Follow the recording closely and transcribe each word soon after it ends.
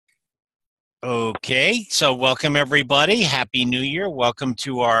Okay, so welcome everybody. Happy New Year. Welcome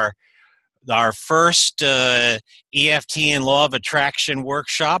to our first EFT and Law of Attraction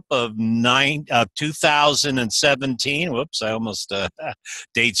workshop of 2017. Whoops, I almost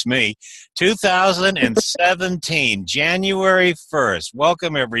dates me. 2017, January 1st.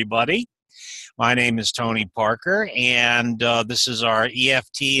 Welcome everybody. My name is Tony Parker, and this is our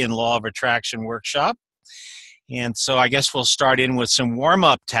EFT and Law of Attraction workshop. And so I guess we'll start in with some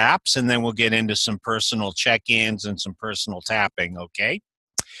warm-up taps, and then we'll get into some personal check-ins and some personal tapping, okay?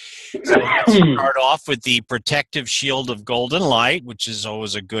 So let's start off with the protective shield of golden light, which is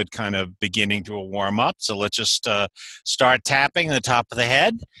always a good kind of beginning to a warm-up. So let's just start tapping the top of the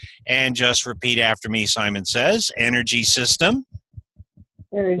head, and just repeat after me, Simon says. Energy system.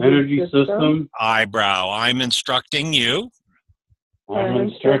 Energy system. Eyebrow. I'm instructing you. I'm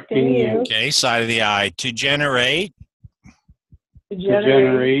instructing you. Okay, side of the eye. To generate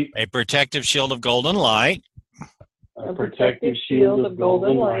a protective shield of golden light. A protective shield of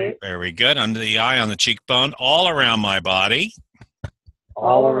golden light. Very good. Under the eye, on the cheekbone, all around my body.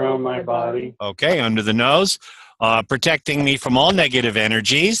 All around my body. Okay, under the nose. Protecting me from all negative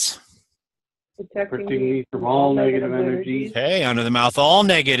energies. Protecting me from all negative energies. Okay, under the mouth, all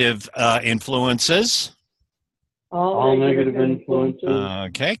negative influences. All negative influences.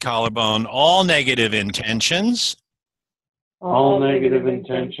 Okay, collarbone, all negative intentions. All negative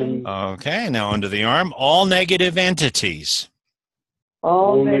intentions. Okay, now under the arm, all negative entities.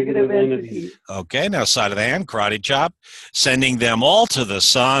 All negative entities. Okay, now side of the hand, karate chop, sending them all to the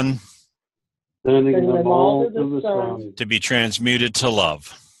sun. Sending them all to the sun. To be transmuted to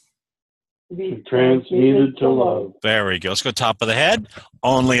love. To be transmuted to love. Very good. Let's go top of the head,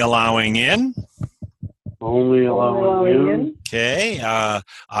 only allowing in. Only allowing in. Okay,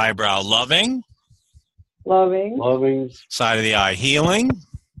 eyebrow loving. Loving. Side of the eye healing.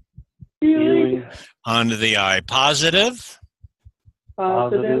 Healing. Under the eye positive.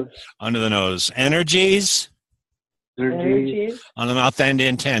 Positive. Under the nose energies. Energies. On the mouth end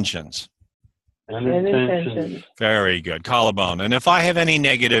intentions. And intentions. Very good. Collarbone. And if I have any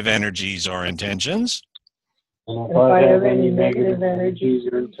negative energies or intentions. And if I have any negative energies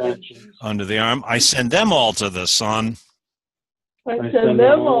or intentions. Under the arm, I send them all to the sun. I send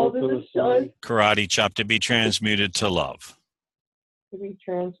them all to the sun. Karate chop, to be transmuted to love. To be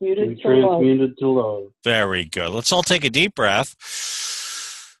transmuted to love. Very good. Let's all take a deep breath.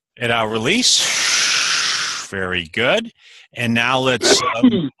 And I'll release. Very good. And now let's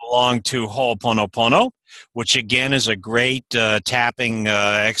move along to Ho'oponopono, which again is a great tapping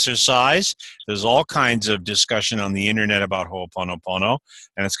exercise. There's all kinds of discussion on the internet about Ho'oponopono,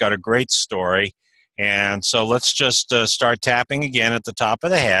 and it's got a great story. And so let's just start tapping again at the top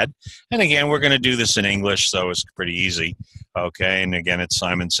of the head. And again, we're going to do this in English, so it's pretty easy. Okay, and again, it's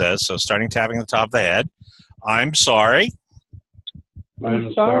Simon Says. So starting tapping at the top of the head. I'm sorry.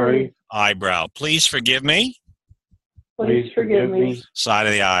 I'm sorry. Eyebrow. Please forgive me. Please forgive me. Side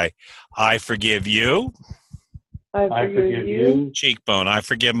of the eye. I forgive you. I forgive you. Cheekbone. I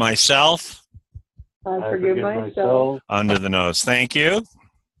forgive myself. I forgive myself. Under the nose. Thank you.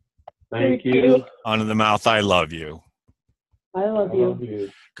 Thank you. Under the mouth. I love you. I love you.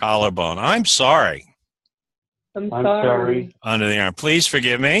 Collarbone. I'm sorry. I'm sorry. Under the arm. Please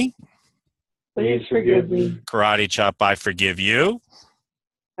forgive me. Please forgive me. Karate chop. I forgive you.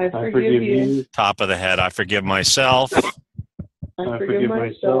 I forgive you. Top of the head. I forgive myself. I forgive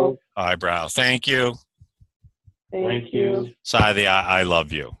myself. Eyebrow. Thank you. Thank you. Side of the eye. I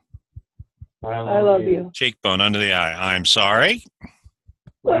love you. I love you. Cheekbone. Under the eye. I'm sorry.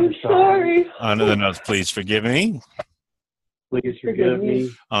 I'm sorry. Under the nose. Please forgive me. Please forgive me.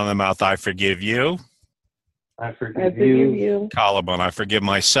 On the mouth. I forgive you. I forgive you. Collarbone. I forgive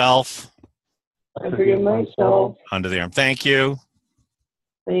myself. I forgive myself. Under the arm. Thank you.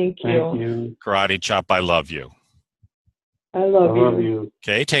 Thank you. Karate chop. I love you. I love you.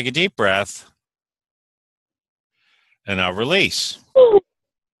 Okay, take a deep breath. And now release.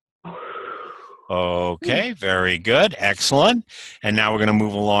 Okay, very good. Excellent. And now we're going to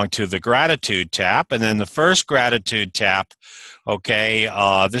move along to the gratitude tap. And then the first gratitude tap, okay,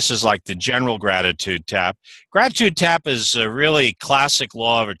 this is like the general gratitude tap. Gratitude tap is a really classic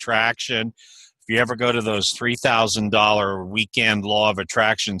law of attraction. If you ever go to those $3,000 weekend law of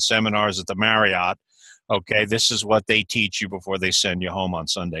attraction seminars at the Marriott, okay, this is what they teach you before they send you home on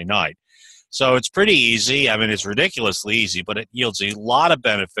Sunday night. So it's pretty easy. I mean, it's ridiculously easy, but it yields a lot of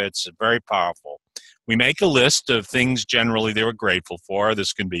benefits, very powerful. We make a list of things generally they were grateful for.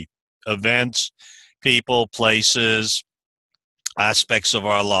 This can be events, people, places, aspects of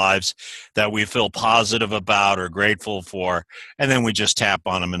our lives that we feel positive about or grateful for, and then we just tap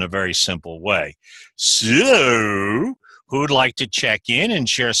on them in a very simple way. So, who'd like to check in and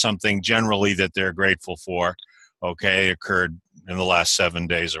share something generally that they're grateful for, okay, occurred in the last 7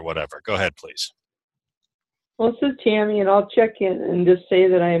 days or whatever? Go ahead, please. Well, this is Tammy, and I'll check in and just say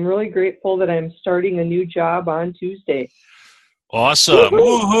that I am really grateful that I'm starting a new job on Tuesday. Awesome.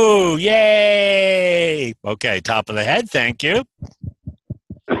 Woohoo! Yay! Okay, top of the head, thank you.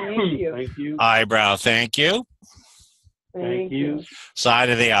 Thank you. Thank you. Eyebrow, thank you. Thank you. Side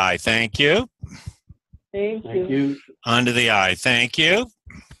of the eye, thank you. Thank Thank you. you. Under the eye, thank you.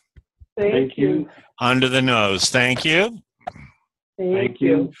 Thank you. Under the nose, thank you. Thank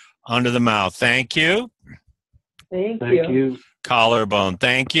you. Under the mouth, thank you. Thank Thank you. you. Collarbone,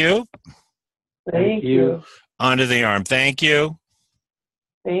 thank you. Thank you. Under the arm, thank you.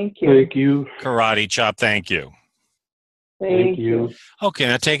 Thank you. Thank you. Karate chop, thank you. Thank you. Okay,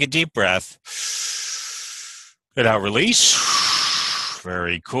 now take a deep breath. Good out, release.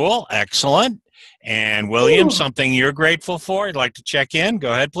 Very cool. Excellent. And William, something you're grateful for? You'd like to check in?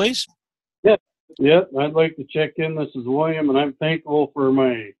 Go ahead, please. Yep, I'd like to check in. This is William, and I'm thankful for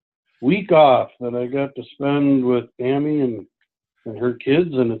my week off that I got to spend with Tammy and her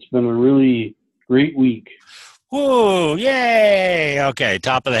kids, and it's been a really great week. Woo, yay. Okay,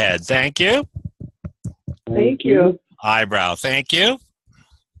 top of the head, thank you. Thank you. Eyebrow, thank you.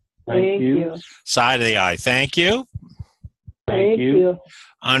 Thank you. Side of the eye, thank you. Thank you.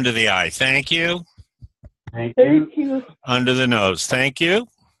 Under the eye, thank you. Thank you. Thank you. Under the nose, thank you.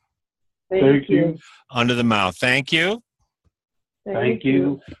 Thank you. Under the mouth, thank you. Thank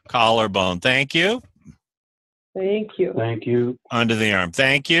you. Collarbone, thank you. Thank you. Thank you. Under the arm,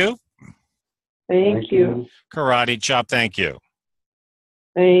 thank you. Thank you. Karate chop, thank you.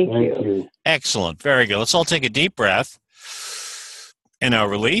 Thank Thank you. you. Excellent. Very good. Let's all take a deep breath. And now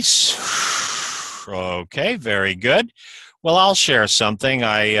release. Okay, very good. Well, I'll share something.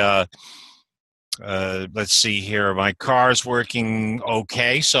 Let's see here. My car's working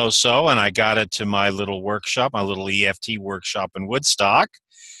okay, so, and I got it to my little workshop, my little EFT workshop in Woodstock.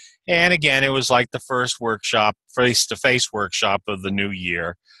 And again, it was like the first workshop, face-to-face workshop of the new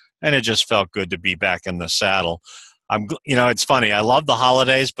year. And it just felt good to be back in the saddle. It's funny. I love the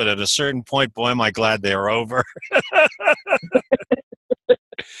holidays, but at a certain point, boy, am I glad they're over.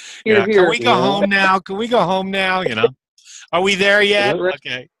 Can we go home now? Can we go home now? Are we there yet?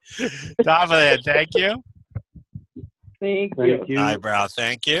 Okay. Top of the head, thank you. Thank Thank you. you. Eyebrow,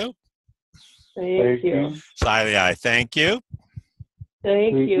 thank you. Thank you. Side of the eye, thank you.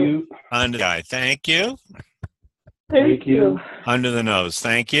 Thank you. Under the eye, thank you. Thank you. Under the nose,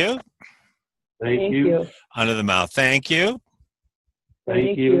 thank you. Thank you. Under the mouth, thank you.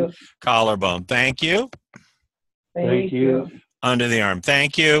 Thank you. Collarbone, thank you. Thank you. Under the arm,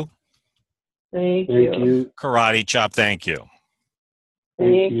 thank you. Thank Thank you. you. Karate chop, thank you.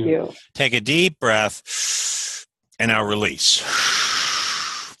 Thank you. Take a deep breath and now release.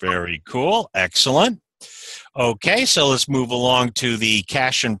 Very cool. Excellent. Okay, so let's move along to the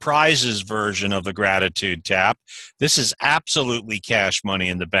cash and prizes version of the gratitude tap. This is absolutely cash money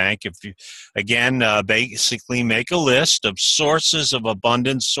in the bank. If you, again, basically make a list of sources of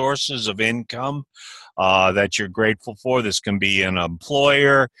abundance, sources of income that you're grateful for. This can be an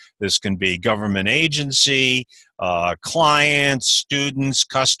employer, this can be government agency, clients, students,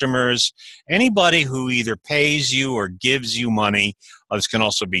 customers, anybody who either pays you or gives you money. This can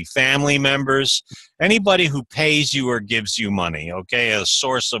also be family members, anybody who pays you or gives you money, okay, a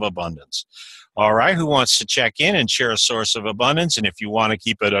source of abundance. All right, who wants to check in and share a source of abundance? And if you want to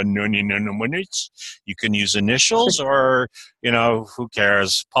keep it anonymous, you can use initials or, who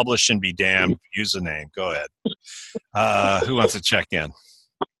cares? Publish and be damned. Use a name. Go ahead. Who wants to check in?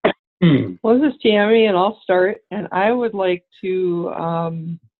 Well, this is Tammy, and I'll start. And I would like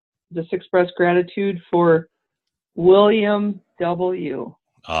to just express gratitude for William W.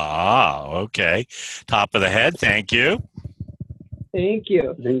 Okay. Top of the head, thank you. Thank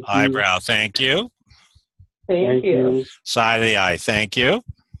you. Thank you. Eyebrow, thank you. Thank you. Side of the eye, thank you.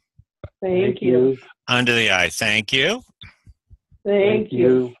 Thank you. Under the eye, thank you. Thank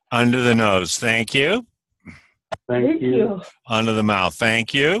you. Under the nose, thank you. Thank you. Under the mouth,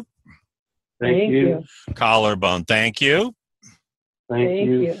 thank you. Thank you. Collarbone, thank you. Thank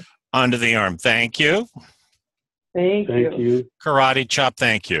you. Under the arm, thank you. Thank Thank you. Karate chop,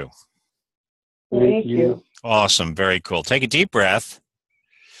 thank you. Thank you. Awesome, very cool. Take a deep breath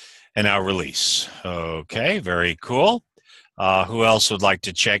and now release. Okay, very cool. Who else would like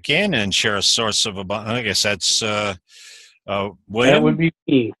to check in and share a source of abundance? I guess that's William. That would be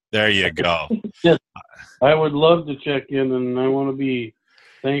me. There you go. Yes, I would love to check in, and I want to be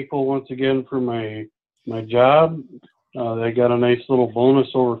thankful once again for my job. I got a nice little bonus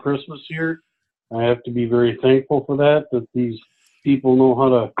over Christmas here. I have to be very thankful for that these people know how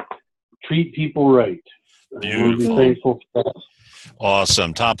to treat people right. I want to be thankful for that.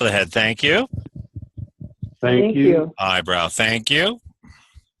 Awesome. Top of the head, thank you. Thank you. Eyebrow, thank you.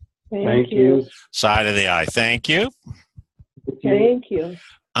 Thank you. Side of the eye, thank you. Thank you.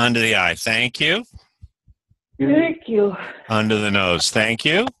 Under the eye, thank you. Thank you. Under the nose, thank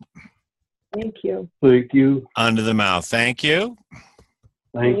you. Thank you. Thank you. Under the mouth, thank you.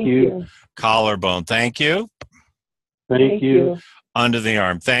 Thank you. Collarbone, thank you. Thank you. Under the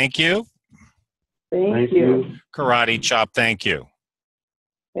arm, thank you. Thank you. Karate chop, thank you.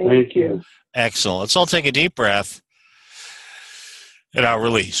 Thank you. Excellent. Let's all take a deep breath. And I'll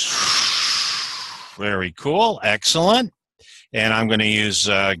release. Very cool. Excellent. And I'm going to use,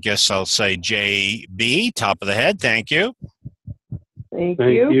 guess I'll say JB, top of the head. Thank you. Thank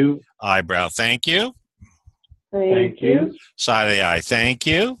you. Eyebrow, thank you. Thank you. Side of the eye, thank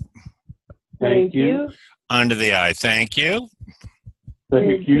you. Thank you. Under the eye, thank you.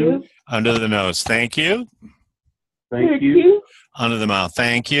 Thank you. Under the nose, thank you. Thank you. Under the mouth,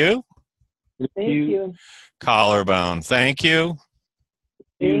 thank you. Thank you. Collarbone, thank you.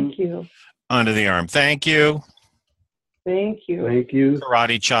 Thank you. Under the arm, thank you. Thank you. Thank you.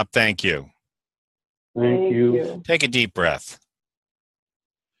 Karate chop, thank you. Thank you. Take a deep breath.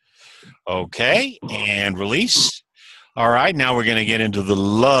 Okay, and release. All right, now we're going to get into the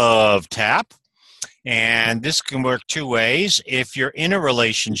love tap. And this can work two ways. If you're in a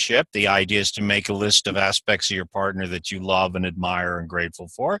relationship, the idea is to make a list of aspects of your partner that you love and admire and grateful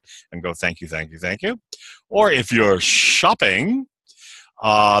for, and go, thank you, thank you, thank you. Or if you're shopping,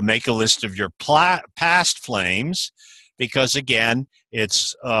 make a list of your past flames, because again,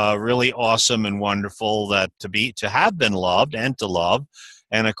 it's really awesome and wonderful that to have been loved and to love.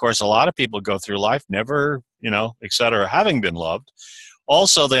 And of course, a lot of people go through life never, et cetera, having been loved.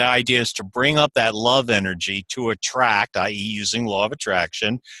 Also, the idea is to bring up that love energy to attract, i.e. using law of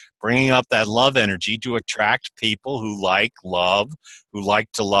attraction, bringing up that love energy to attract people who like love, who like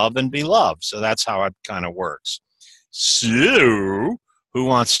to love and be loved. So that's how it kind of works. So, who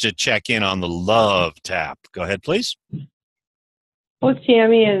wants to check in on the love tap? Go ahead, please. Well,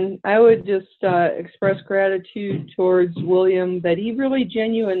 Tammy, and I would just express gratitude towards William that he really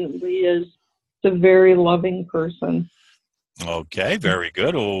genuinely is a very loving person. Okay, very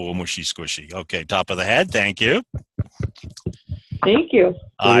good. Oh, mushy squishy. Okay, top of the head, thank you. Thank you.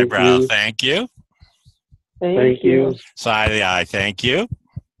 Eyebrow, thank you. Thank you. Side of the eye, thank you.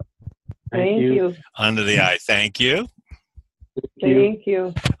 Thank you. Under the eye, thank you. Thank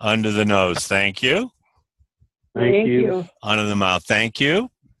you. Under the nose, thank you. Thank you. Under the mouth, thank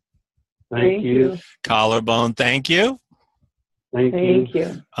you. Thank you. Collarbone, thank you. Thank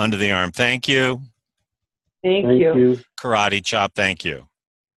you. Under the arm, thank you. Thank you. Karate chop, thank you.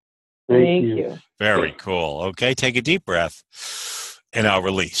 Thank you. Very cool. Okay, take a deep breath, and I'll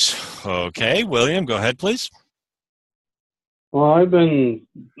release. Okay, William, go ahead, please. Well, I've been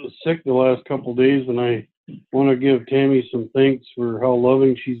sick the last couple of days, and I want to give Tammy some thanks for how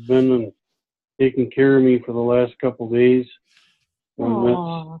loving she's been and taking care of me for the last couple of days. And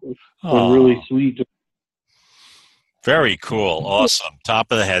that's been really sweet. Very cool. Awesome.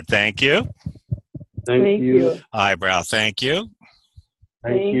 Top of the head, thank you. Thank you. Eyebrow, thank you.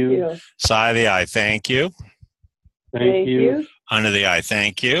 Thank you. Side of the eye, thank you. Thank you. Under the eye,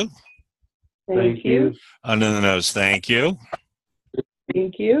 thank you. Thank you. Under the nose, thank you.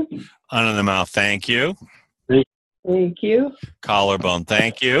 Thank you. Under the mouth, thank you. Thank you. Collarbone,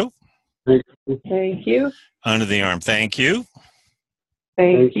 thank you. Thank you. Under the arm, thank you.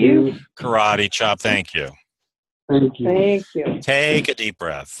 Thank you. Karate chop, thank you. Thank you. Thank you. Take a deep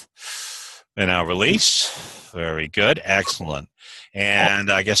breath. And now release. Very good. Excellent. And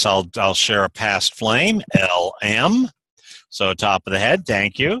I guess I'll share a past flame, LM. So top of the head,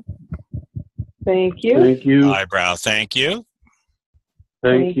 thank you. Thank you. Thank you. Eyebrow, thank you.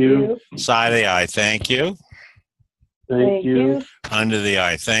 Thank you. Side of the eye, thank you. Thank you. Under the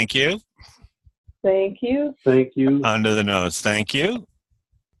eye, thank you. Thank you. Thank you. Under the nose, thank you.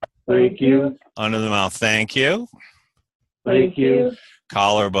 Thank you. Under the mouth, thank you. Thank you.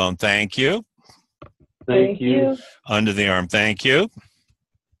 Collarbone, thank you. Thank you. Under the arm, thank you.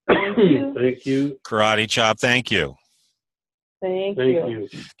 Thank you. Thank you. Karate chop, thank you. Thank Thank you. you.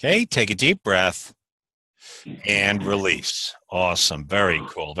 Okay, take a deep breath and release. Awesome. Very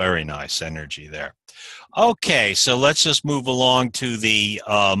cool. Very nice energy there. Okay, so let's just move along to the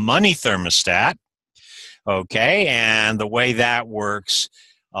money thermostat. Okay, and the way that works,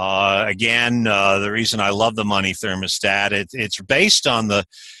 Again, the reason I love the money thermostat, it's based on the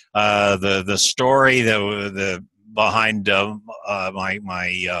story behind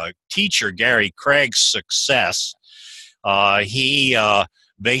my teacher Gary Craig's success. He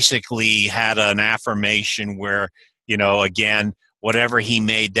basically had an affirmation where, again, whatever he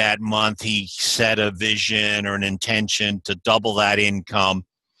made that month, he set a vision or an intention to double that income,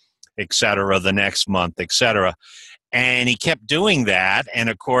 et cetera, the next month, et cetera. And he kept doing that. And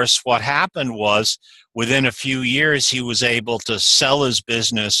of course, what happened was within a few years, he was able to sell his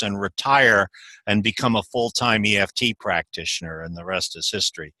business and retire and become a full-time EFT practitioner, and the rest is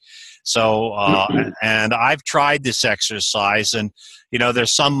history. So, and I've tried this exercise, and,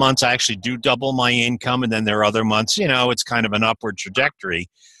 there's some months I actually do double my income, and then there are other months, it's kind of an upward trajectory.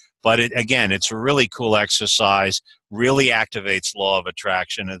 But again, it's a really cool exercise, really activates law of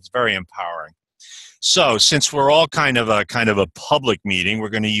attraction. It's very empowering. So since we're all kind of a public meeting, we're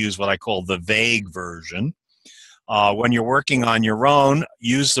going to use what I call the vague version. When you're working on your own,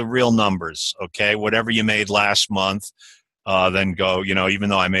 use the real numbers, okay? Whatever you made last month, then go, even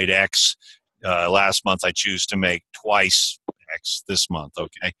though I made X last month, I choose to make twice X this month,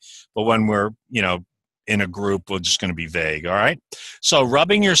 okay? But when we're, in a group, we're just going to be vague, all right? So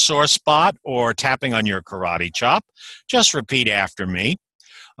rubbing your sore spot or tapping on your karate chop, just repeat after me.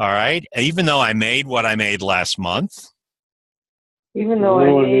 All right. Even though I made what I made last month. Even though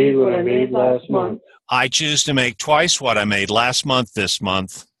I made what I made last month. I choose to make twice what I made last month this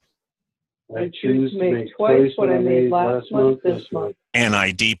month. I choose to make twice what I made last month this month. And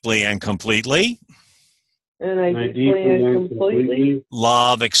I deeply and completely. And I deeply and completely.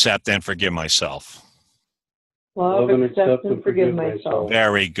 Love, accept, and forgive myself. Love, accept, and forgive myself.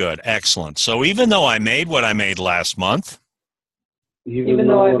 Very good. Excellent. So even though I made what I made last month. Even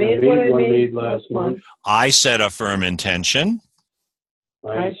though I made what I made last month, I set a firm intention.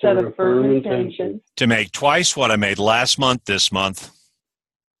 I set a firm intention to make twice what I made last month this month.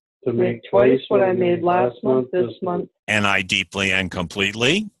 To make twice what I made last month this month. And I deeply and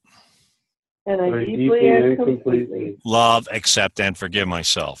completely. And I deeply and completely. Love, accept, and forgive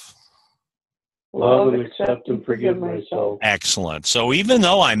myself. Love, accept, and forgive myself. Excellent. So even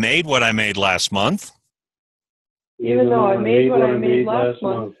though I made what I made last month. Even though I made what I made last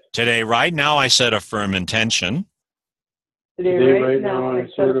month. Today, right now, I set a firm intention. Today, right now, I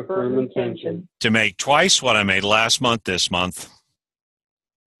set a firm intention. To make twice what I made last month this month.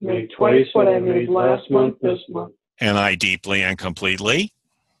 Make twice what I made last month this month. And I deeply and completely.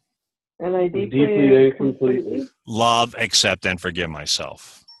 And I deeply and completely. Love, accept, and forgive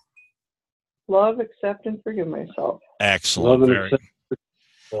myself. Love, accept, and forgive myself. Excellent. Love and accept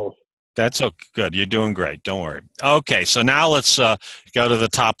myself. That's okay. Good. You're doing great. Don't worry. Okay, so now let's go to the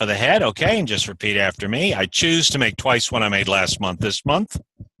top of the head, okay, and just repeat after me. I choose to make twice what I made last month this month.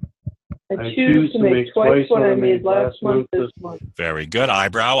 I choose to make twice what I made last month this month. Very good.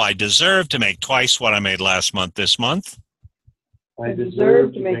 Eyebrow. I deserve to make twice what I made last month this month. I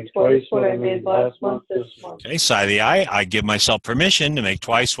deserve to make twice what I made last month this month. Okay, side of the eye. I give myself permission to make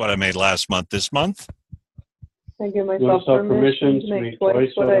twice what I made last month this month. I give myself permission to make twice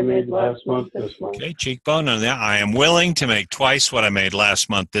what I made last month this month. Okay, cheekbone. I am willing to make twice what I made last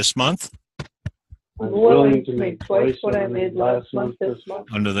month this month. I'm willing to make twice what I made last month this month.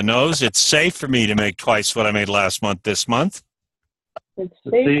 Under the nose, it's safe for me to make twice what I made last month this month. It's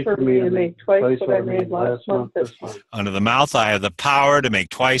safe for me to make twice what I made last month this month. Under the mouth, I have the power to make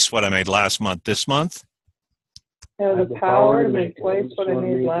twice what I made last month this month. I have the power to make twice what I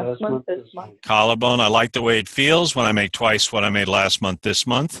made last month this month. Collarbone, I like the way it feels when I make twice what I made last month this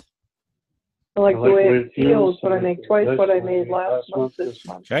month. I like the way it feels when I make twice what I made last month this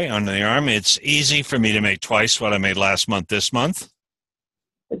month. Okay, under the arm, it's easy for me to make twice what I made last month this month.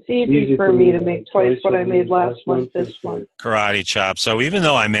 It's easy for me to make twice what I made last month this month. Karate chop. So even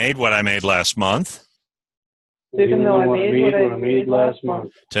though I made what I made last month. Even though I made what I made last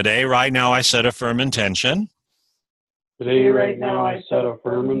month. Today, right now, I set a firm intention. Today, right now, I set a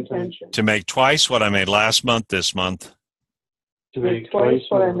firm intention. To make twice what I made last month this month. To make twice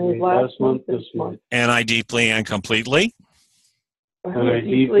what I made last month this month. And I deeply and completely. And I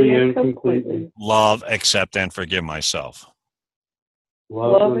deeply and completely. Love, accept, and forgive myself.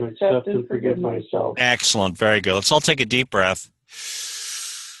 Love, accept, and forgive myself. Excellent. Very good. Let's all take a deep breath.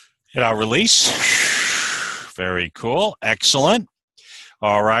 And I'll release. Very cool. Excellent.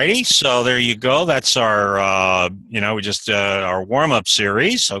 All righty. So there you go. That's our, our warm-up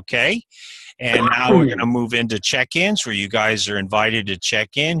series. Okay. And now we're going to move into check-ins where you guys are invited to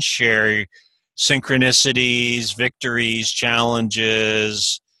check in, share synchronicities, victories,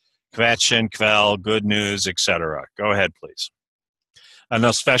 challenges, kvetch and kvel, good news, etc. Go ahead, please. and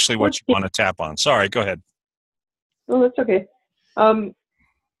especially what you want to tap on. Sorry, go ahead. No, that's okay. I'm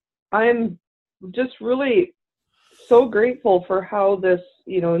just really so grateful for how this,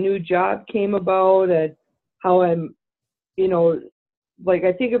 new job came about, and how I'm, like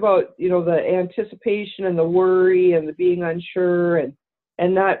I think about, the anticipation and the worry and the being unsure, and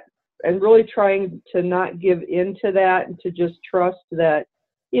not, and really trying to not give into that, and to just trust that,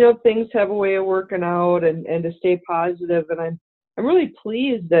 things have a way of working out, and to stay positive. And I'm really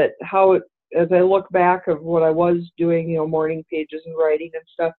pleased at how it, as I look back of what I was doing, morning pages and writing and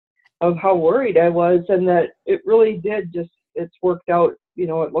stuff, of how worried I was, and that it really did just, it's worked out.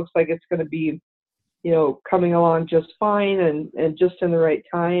 It looks like it's going to be, coming along just fine, and just in the right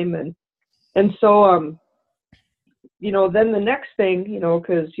time. And so, then the next thing,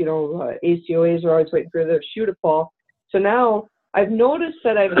 because, ACOAs are always waiting for their shoe to fall. So now I've noticed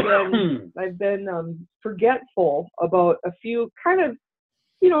that I've been forgetful about a few kind of,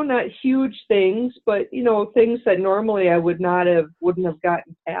 not huge things, but, things that normally I wouldn't have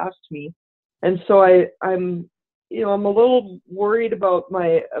gotten past me. And so I'm a little worried about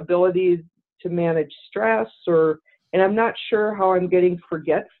my ability to manage stress, and I'm not sure how I'm getting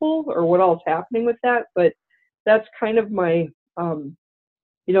forgetful or what all's happening with that, but that's kind of my, the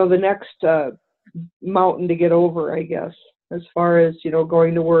next mountain to get over, I guess, as far as,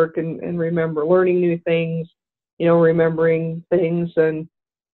 going to work and learning new things, remembering things, and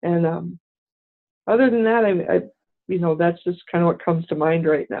other than that, that's just kind of what comes to mind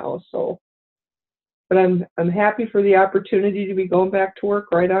right now. So, but I'm happy for the opportunity to be going back to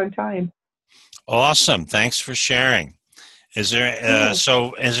work right on time. Awesome. Thanks for sharing. Is there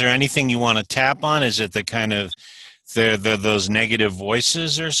so is there anything you want to tap on? Is it the kind of those negative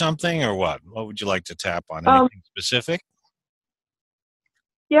voices or something, or what? What would you like to tap on? Anything specific?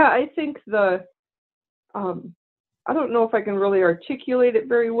 Yeah, I think I don't know if I can really articulate it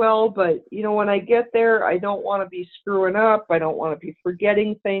very well, but when I get there, I don't want to be screwing up. I don't want to be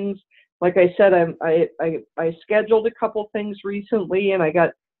forgetting things. Like I said, I scheduled a couple things recently, and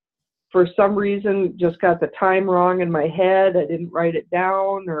I for some reason, just got the time wrong in my head. I didn't write it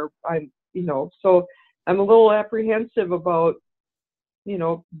down, or so I'm a little apprehensive about,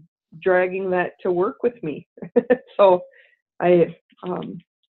 dragging that to work with me. So and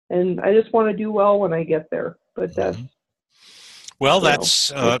I just want to do well when I get there. But that's, well,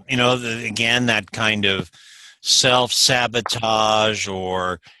 that's, again, that kind of self-sabotage,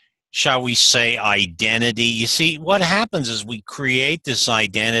 or shall we say identity. You see, what happens is we create this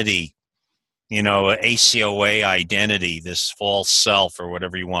identity, ACOA identity, this false self, or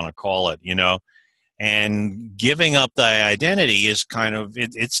whatever you want to call it, and giving up the identity is kind of,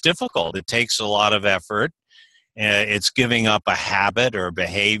 it's difficult. It takes a lot of effort. It's giving up a habit or a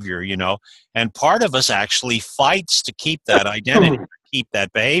behavior, and part of us actually fights to keep that identity, keep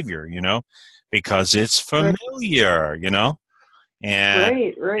that behavior, because it's familiar,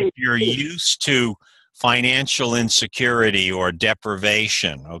 and right. if you're used to financial insecurity or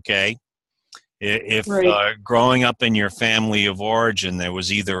deprivation, okay, if growing up in your family of origin, there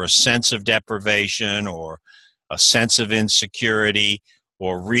was either a sense of deprivation or a sense of insecurity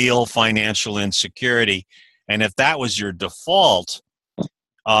or real financial insecurity, and if that was your default,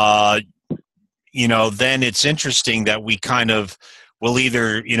 then it's interesting that we kind of will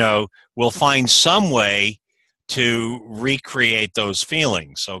either, we'll find some way to recreate those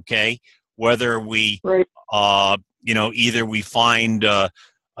feelings, okay? Whether we, either we find a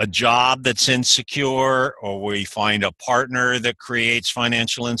job that's insecure, or we find a partner that creates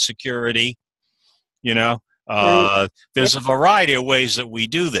financial insecurity, there's a variety of ways that we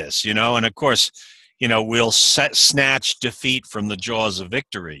do this, and of course, we'll snatch defeat from the jaws of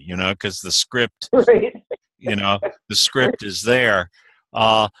victory, because the script, the script is there.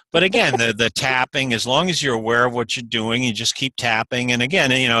 But again, the tapping, as long as you're aware of what you're doing, you just keep tapping. And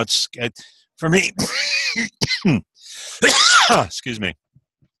again, it's for me, excuse me,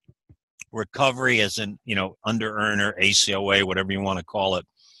 recovery as an, under earner, ACOA, whatever you want to call it,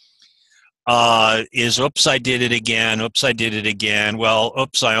 is oops, I did it again. Oops, I did it again. Well,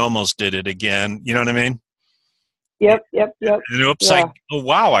 oops, I almost did it again. You know what I mean? Yep. And oops, oh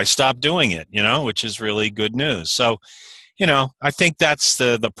wow, I stopped doing it, which is really good news. So, I think that's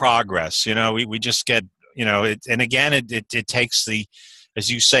the progress. We just get, and again, it takes the,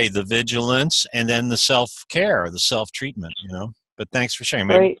 as you say, the vigilance, and then the self-care, the self-treatment, But thanks for sharing.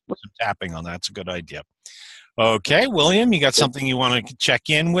 Maybe some tapping on that. It's a good idea. Okay, William, you got something you want to check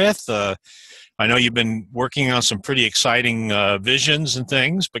in with? I know you've been working on some pretty exciting visions and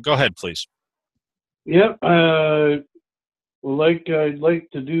things, but go ahead, please. Yep. Like I'd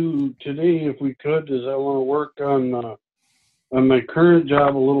like to do today, if we could, is I want to work on on my current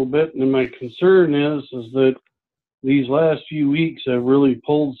job a little bit, and my concern is that these last few weeks I've really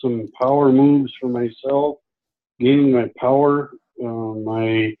pulled some power moves for myself, gaining my power,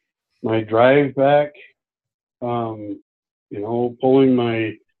 my drive back, pulling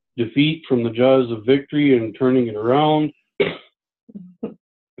my defeat from the jaws of victory and turning it around.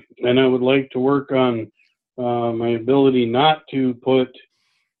 And I would like to work on my ability not to put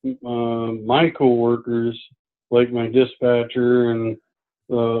my coworkers, like my dispatcher and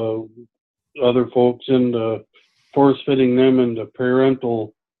other folks, into force-fitting them into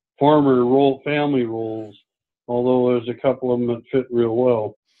former family roles, although there's a couple of them that fit real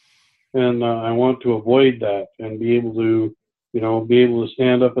well. And I want to avoid that and be able to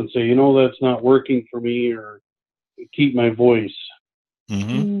stand up and say, that's not working for me, or keep my voice.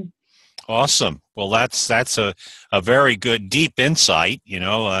 Mm-hmm. Awesome. Well, that's a very good, deep insight,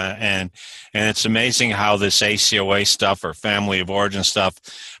 and it's amazing how this ACOA stuff or family of origin stuff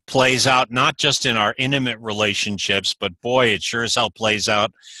plays out, not just in our intimate relationships, but boy, it sure as hell plays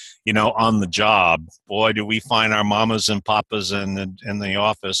out, on the job. Boy, do we find our mamas and papas in the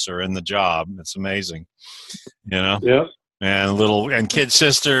office or in the job. It's amazing, Yep. And kid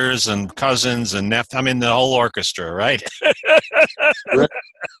sisters and cousins and the whole orchestra, right?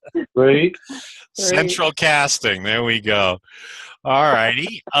 Right. Central casting. There we go. All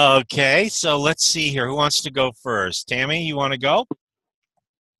righty. Okay, so let's see here. Who wants to go first? Tammy, you want to go?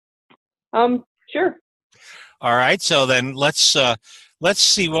 Sure. All right. So then let's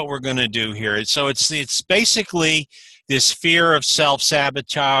see what we're going to do here. So it's basically this fear of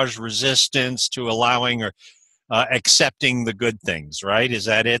self-sabotage, resistance to allowing or accepting the good things, right? Is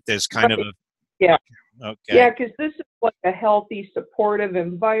that it? There's kind of a... Yeah. Okay. Yeah, because this is like a healthy, supportive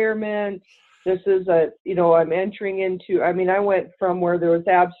environment. This is I'm entering into, I went from where there was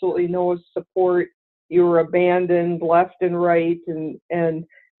absolutely no support. You were abandoned left and right. And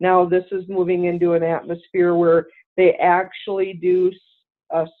now this is moving into an atmosphere where they actually do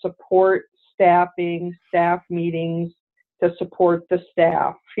support staff meetings to support the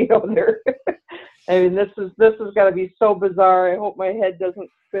staff. This has got to be so bizarre. I hope my head doesn't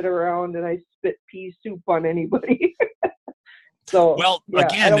spit around and I spit pea soup on anybody. So, well, yeah,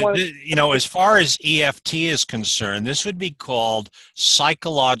 again, as far as EFT is concerned, this would be called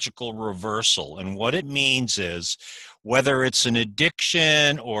psychological reversal. And what it means is, whether it's an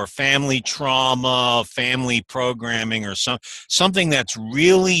addiction or family trauma, family programming, or something that's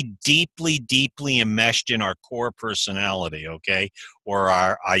really deeply, deeply enmeshed in our core personality, okay, or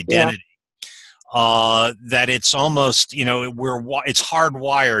our identity. Yeah. That it's almost, it's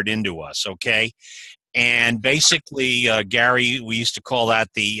hardwired into us, okay? And basically, Gary, we used to call that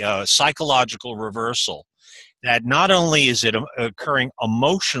the psychological reversal. That not only is it occurring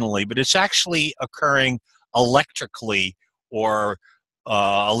emotionally, but it's actually occurring electrically or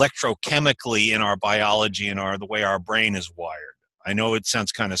electrochemically in our biology and the way our brain is wired. I know it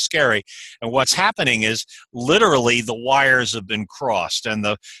sounds kind of scary. And what's happening is literally the wires have been crossed, and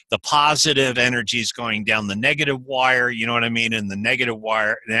the positive energy is going down the negative wire, you know what I mean? And the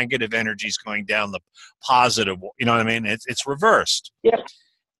negative energy is going down the positive, you know what I mean? It's reversed. Yeah.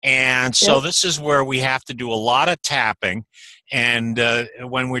 And so this is where we have to do a lot of tapping. And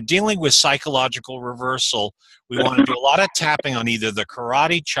when we're dealing with psychological reversal, we want to do a lot of tapping on either the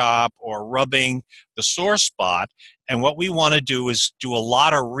karate chop or rubbing the sore spot. And what we want to do is do a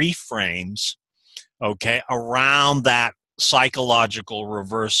lot of reframes, okay, around that psychological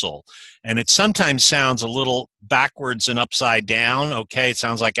reversal. And it sometimes sounds a little backwards and upside down, okay? It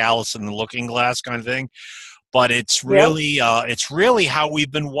sounds like Alice in the Looking Glass kind of thing. But it's really how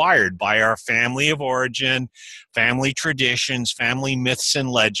we've been wired by our family of origin, family traditions, family myths and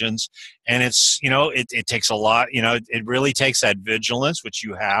legends. And it's, it takes a lot, it really takes that vigilance, which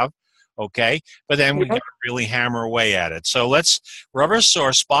you have, okay? But then we got to really hammer away at it. So let's rub a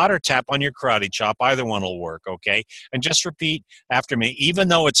sore spot or tap on your karate chop. Either one will work, okay? And just repeat after me, even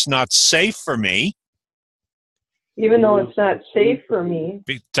though it's not safe for me. Even though it's not safe for me.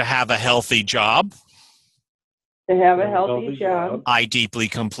 To have a healthy job. To have a healthy job. I deeply,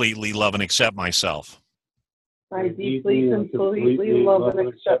 completely love and accept myself. I deeply, completely love and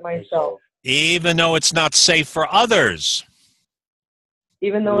accept myself. Even though it's not safe for others.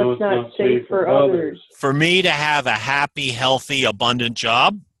 Even though it's not safe for others. For me to have a happy, healthy, abundant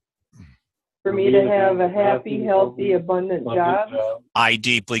job. For me to have a happy, healthy, abundant job. I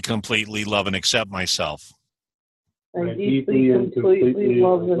deeply, completely love and accept myself. I deeply, completely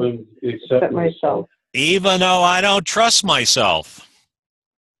love and accept myself. Even though I don't trust myself.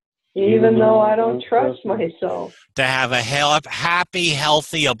 Even though I don't trust myself. To have a happy,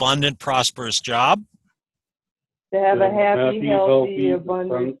 healthy, abundant, prosperous job. To have a happy, healthy,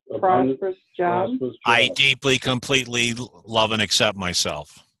 abundant, prosperous job. I deeply, completely love and accept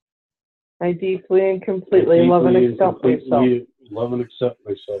myself. I deeply and completely love and accept myself. Love and accept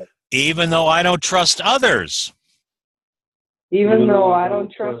myself. Even though I don't trust others. Even though I don't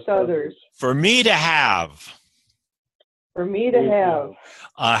trust others. For me to have. For me to have.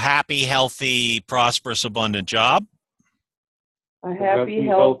 A happy, healthy, prosperous, abundant job. A happy,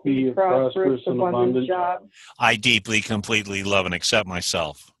 healthy, prosperous, abundant job. I deeply, completely love and accept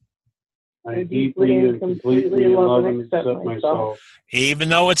myself. I deeply and completely love and accept myself. Even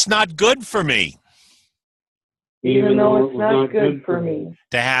though it's not good for me. Even though it's not good for me.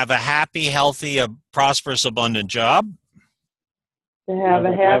 To have a happy, healthy, prosperous, abundant job. To have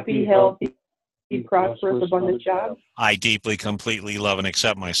a happy, healthy, prosperous, abundant job. I deeply, completely love and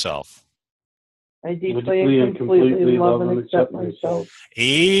accept myself. I deeply and completely love and accept myself.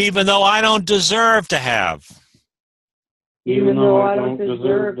 Even though I don't deserve to have. Even though I don't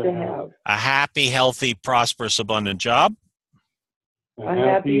deserve to have. A happy, healthy, prosperous, abundant job. A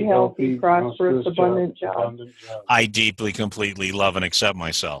happy, healthy, prosperous, abundant job. I deeply, completely love and accept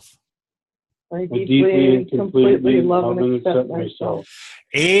myself. I deeply and completely love and accept myself.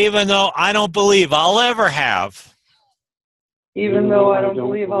 Even though I don't believe I'll ever have. Even though I don't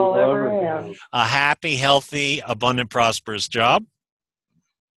believe I'll ever have. A happy, healthy, abundant, prosperous job.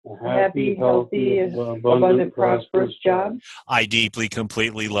 A happy, healthy, abundant, prosperous job. I deeply,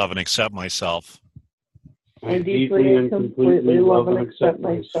 completely love and accept myself. I deeply and completely love and accept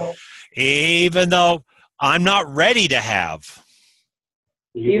myself. Even though I'm not ready to have.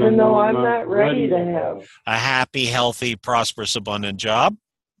 Even though I'm not ready to have. A happy, healthy, prosperous, abundant job.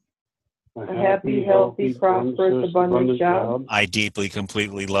 A happy, healthy, prosperous, abundant job. I deeply,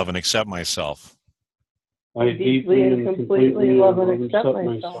 completely love and accept myself. I deeply and completely love and accept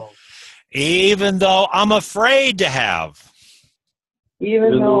myself. Even though I'm afraid to have.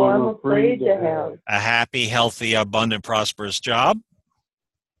 Even though I'm afraid to have. A happy, healthy, abundant, prosperous job.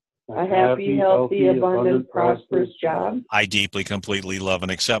 A happy, healthy, abundant, prosperous job. I deeply, completely love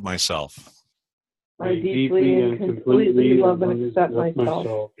and accept myself. I deeply and completely love and accept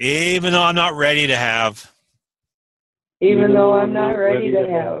myself. Even though I'm not ready to have. Even though I'm not ready to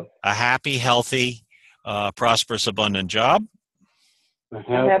have. A happy, healthy, prosperous, abundant job. A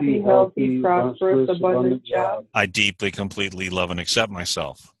happy, healthy, prosperous, abundant job. I deeply, completely love and accept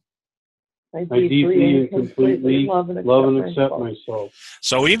myself. I deeply and completely love and accept myself.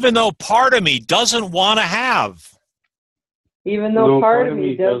 So even though part of me doesn't want to have. Even though part of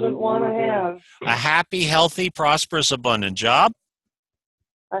me doesn't want to have. A happy, healthy, prosperous, abundant job.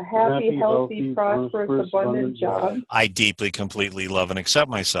 A happy, healthy, prosperous, abundant job. I deeply, completely love and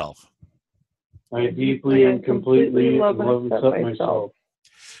accept myself. I deeply and completely love and accept myself.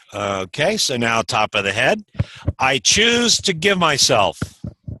 Okay, so now top of the head. I choose to give myself.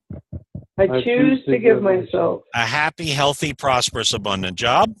 I choose to give myself. A happy, healthy, prosperous, abundant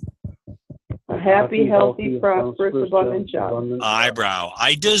job. A happy, healthy, prosperous, abundant job. Eyebrow.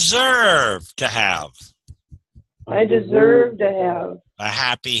 I deserve to have. I deserve to have. A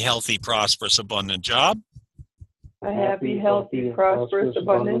happy, healthy, prosperous, abundant job. A happy, healthy, prosperous,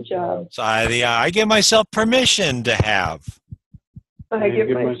 abundant job. So I give myself permission to have. I give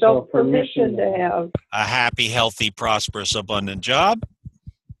myself permission to have. A happy, healthy, prosperous, abundant job.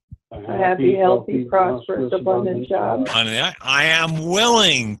 A happy, healthy, prosperous, abundant job. I am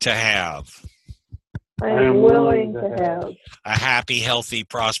willing to have. I am willing to have. A happy, healthy,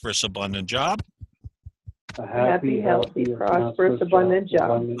 prosperous, abundant job. A happy, healthy, prosperous, abundant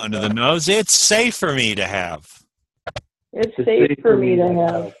job. Under the nose, it's safe for me to have. It's safe for me to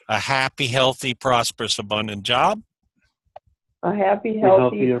have. A happy, healthy, prosperous, abundant job. A happy,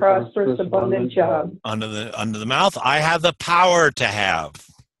 healthy, prosperous, abundant job. Under the mouth, I have the power to have.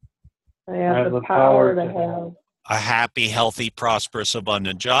 I have the power to have. A happy, healthy, prosperous,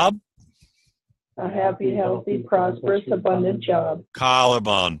 abundant job. A happy, healthy, prosperous, abundant job.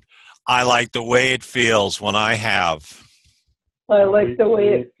 Collarbone. I like the way it feels when I have. I like the way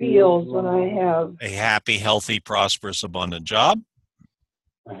it feels when I have. A happy, healthy, prosperous, abundant job.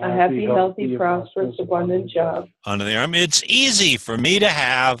 A happy, healthy, prosperous, abundant job. Under the arm, it's easy for me to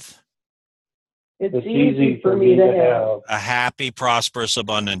have. It's easy for me to have. A happy, prosperous,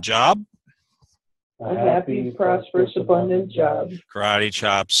 abundant job. A happy, prosperous, abundant job. Karate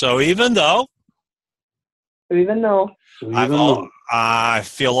chop. So even though I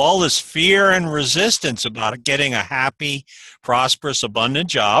feel all this fear and resistance about getting a happy, prosperous, abundant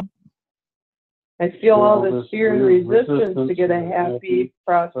job. I feel all this fear and resistance to get a happy,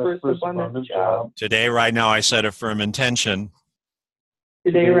 prosperous, abundant job. Today, right now, I set a firm intention.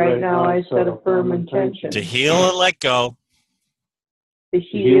 Today, right now, I set a firm intention to heal and let go to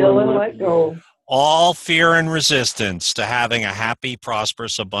heal and let go all fear and resistance to having a happy,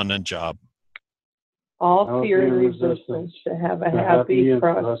 prosperous, abundant job. all fear and resistance to have a happy,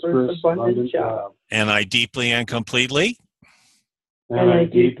 prosperous, abundant job. And I deeply and completely And I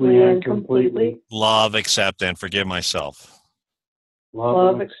deeply and completely love, accept, and forgive myself.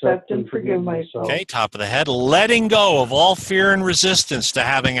 love, accept, and forgive myself. Okay, top of the head, letting go of all fear and resistance to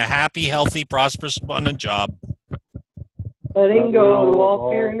having a happy, healthy, prosperous, abundant job. Letting go of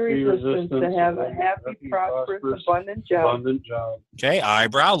all fear and resistance to have a happy, prosperous, abundant job. Okay,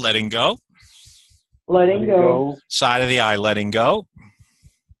 eyebrow, letting go. Letting go. Side of the eye, letting go.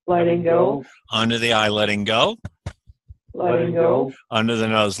 Letting go. Under the eye, letting go. Letting go. Under the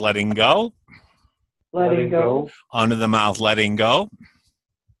nose, letting go. Letting go. Under the mouth, letting go.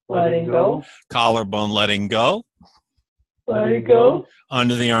 Letting go. Collarbone, letting go. Letting go.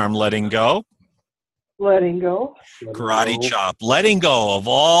 Under the arm, letting go. Letting go. Karate chop, letting go of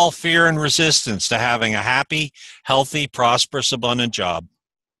all fear and resistance to having a happy, healthy, prosperous, abundant job.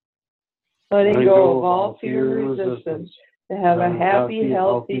 Letting go of all fear and resistance to have a happy,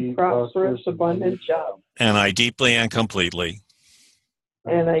 healthy, prosperous, abundant job. And I deeply and completely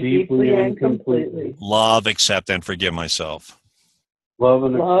And I deeply and completely love, accept, and forgive myself. Love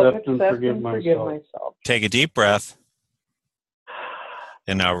and love, accept and accept, forgive and forgive myself. myself. Take a deep breath.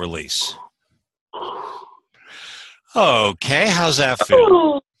 And now release. Okay, how's that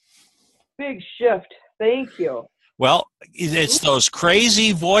feel? Big shift. Thank you. Well, it's those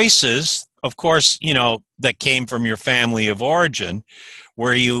crazy voices, of course, that came from your family of origin,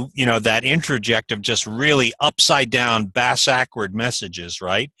 where that interject of just really upside down, bass-backward messages,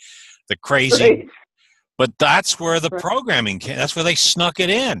 right? The crazy, Right. but that's where the Right. programming came. That's where they snuck it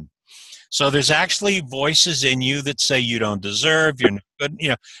in. So there's actually voices in you that say you don't deserve, you're not good,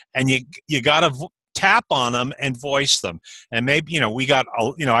 and you got to tap on them and voice them. And maybe,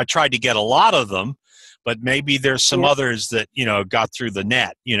 I tried to get a lot of them, but maybe there's some others that, got through the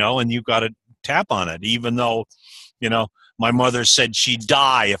net, and you've got to tap on it, even though, my mother said she'd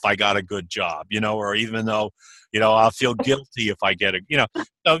die if I got a good job, or even though, I'll feel guilty if I get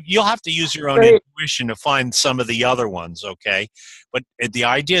so you'll have to use your own Right. intuition to find some of the other ones, okay? But the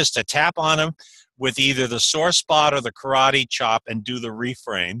idea is to tap on them with either the sore spot or the karate chop and do the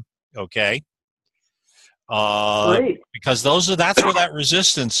reframe, okay? Great. Because that's where that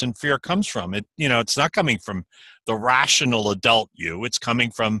resistance and fear comes from. It's not coming from the rational adult you. It's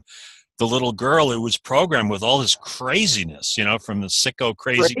coming from the little girl who was programmed with all this craziness, from the sicko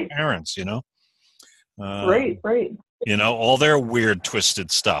crazy Right. parents, Right. all their weird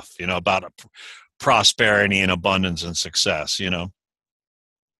twisted stuff, about prosperity and abundance and success,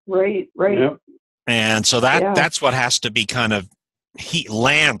 Right. Yep. And so that's what has to be kind of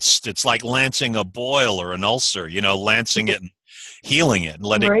lanced. It's like lancing a boil or an ulcer, lancing it and healing it and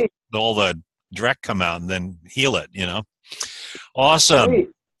letting all the dreck come out and then heal it, Awesome. Right.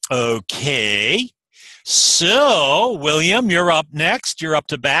 Okay. So, William, you're up next. You're up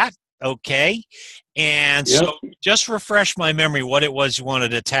to bat. Okay. And so just refresh my memory what it was you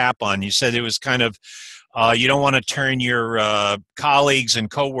wanted to tap on. You said it was kind of, you don't want to turn your colleagues and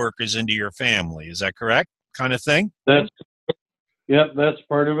coworkers into your family. Is that correct? Kind of thing? That's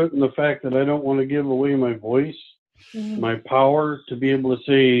part of it. And the fact that I don't want to give away my voice, my power to be able to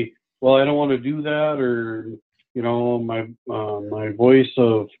say, well, I don't want to do that, or, my voice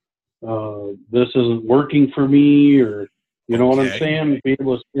of this isn't working for me, or, what I'm saying, be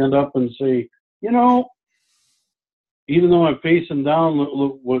able to stand up and say, even though I'm facing down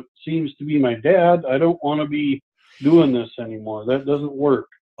what seems to be my dad, I don't want to be doing this anymore. That doesn't work.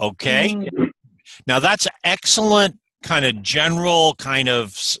 Okay. Now that's excellent kind of general kind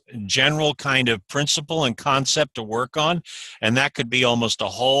of principle and concept to work on. And that could be almost a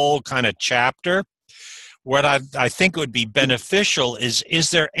whole kind of chapter. What I think would be beneficial is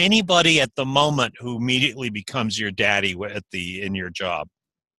there anybody at the moment who immediately becomes your daddy in your job?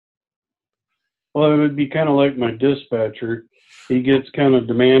 Well, it would be kind of like my dispatcher. He gets kind of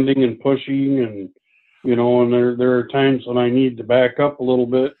demanding and pushing, and and there are times when I need to back up a little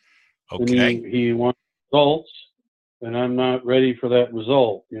bit. Okay. And he wants results, and I'm not ready for that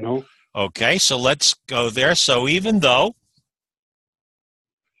result. Okay, so let's go there. So even though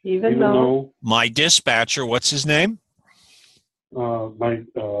my dispatcher, what's his name? Ryan.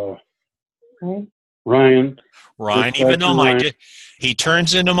 Even though he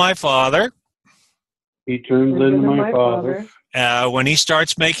turns into my father. He turns into my father. When he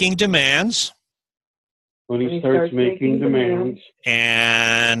starts making demands. When he starts making demands.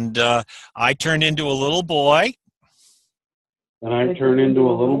 And I turn into a little boy. and I turn into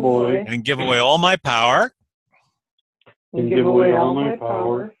a little boy and give away all my power, and give away all my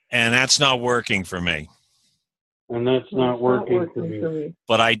power, and that's not working for me. and that's not working for me.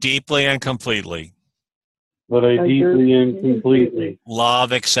 But I deeply and completely But I deeply and completely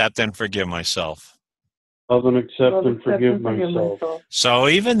love, accept, and forgive myself. love and accept and forgive myself. So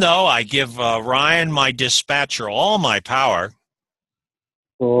even though I give Ryan, my dispatcher, all my power,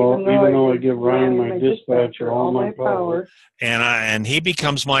 So even though I give Ryan, my dispatcher, all my power, and he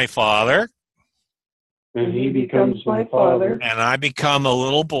becomes my father, and he becomes my father, and I become a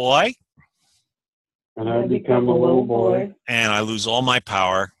little boy, and I become a little boy, and I lose all my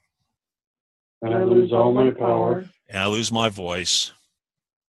power, and I lose all my power, and I lose my voice,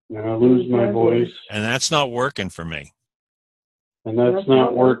 and I lose my voice, and that's not working for me. and that's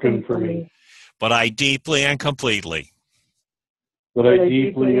not working for me. But I deeply and completely But I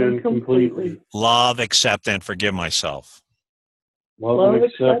deeply and completely love, accept, and forgive myself. love and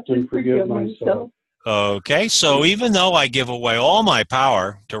accept and forgive myself. Okay, so even though I give away all my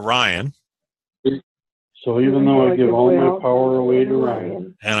power to Ryan, So even though I give all my power away to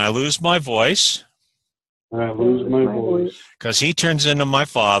Ryan, and I lose my voice, and I lose my voice, because he turns into my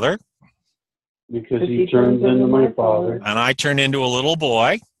father, because he turns into my father, and I turn into a little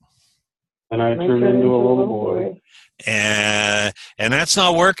boy, and I turn into a little boy, and that's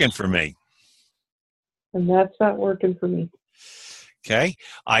not working for me. And that's not working for me. Okay,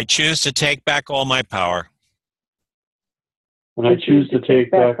 I choose to take back all my power, and I choose to take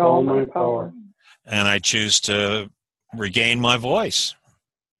back all my power, and I choose to regain my voice,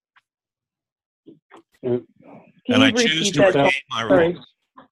 and and I choose to regain my voice,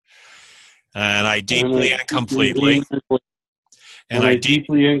 and I deeply and completely, and I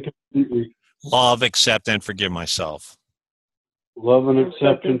deeply and completely love, accept, and forgive myself. love and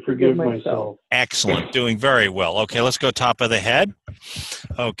accept and forgive myself. Excellent. Doing very well. Okay, let's go top of the head.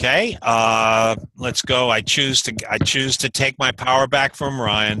 Okay, let's go. I choose to take my power back from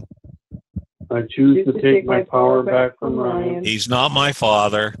Ryan. I choose to take my power back from Ryan. He's not my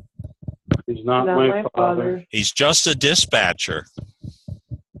father. He's not my father. He's just a dispatcher.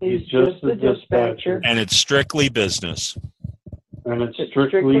 He's just a dispatcher. And it's strictly business. And it's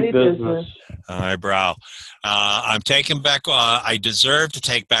strictly business. Eyebrow. I'm taking back, I deserve to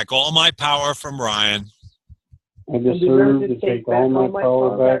take back all my power from Ryan. I deserve to take all my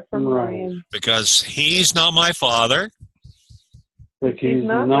power back from Ryan. Because he's not my father. Because he's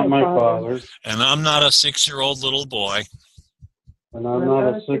not my father. And I'm not a 6-year-old little boy. And I'm not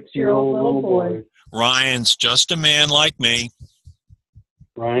a 6-year-old little boy. Ryan's just a man like me.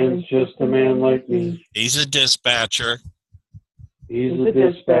 Ryan's just a man like me. He's a dispatcher. He's a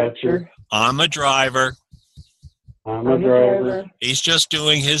dispatcher. I'm a driver. I'm a driver. He's just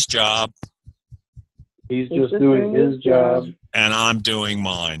doing his job. He's just doing his job. And I'm doing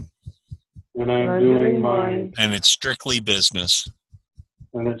mine. And I'm doing mine. And it's strictly business.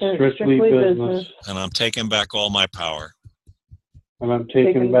 And it's strictly business. And I'm taking back all my power. And I'm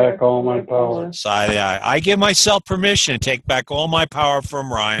taking back all my power. I give myself permission to take back all my power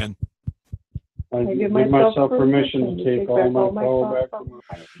from Ryan. I give myself permission to take all my power back from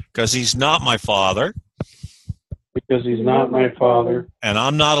Ryan. Because he's not my father. Because he's not my father. And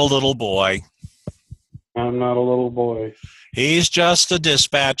I'm not a little boy. I'm not a little boy. He's just a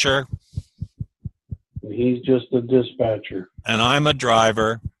dispatcher. And he's just a dispatcher. And I'm a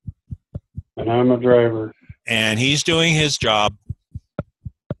driver. And I'm a driver. And he's doing his job.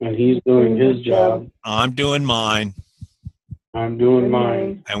 And he's doing his job. I'm doing mine. I'm doing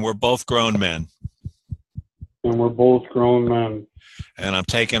mine. And we're both grown men. And we're both grown men. And I'm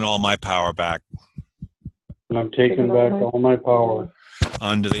taking all my power back. And I'm taking back all my power.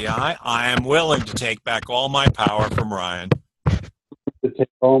 Under the eye, I am willing to take back all my power from Ryan. To take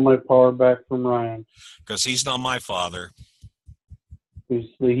all my power back from Ryan. Because he's not my father. He's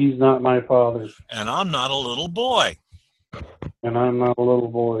not my father. And I'm not a little boy. And I'm not a little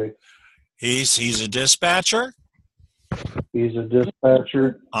boy. He's a dispatcher. He's a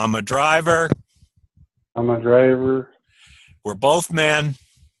dispatcher. I'm a driver. I'm a driver. We're both men.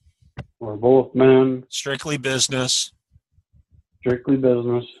 We're both men. Strictly business. Strictly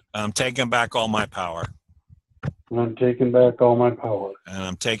business. I'm taking back all my power. And I'm taking back all my power. And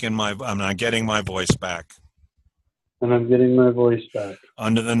I'm not getting my voice back. And I'm getting my voice back.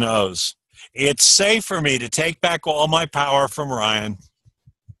 Under the nose. It's safe for me to take back all my power from Ryan.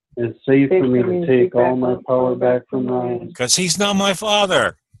 It's safe for me to take all my power back from Ryan. Because he's not my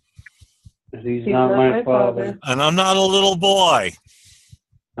father. He's not my father. And I'm not a little boy.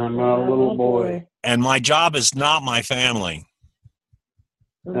 I'm not a little boy. And my job is not my family.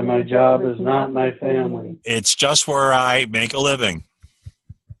 and my job is not my family. It's just where I make a living.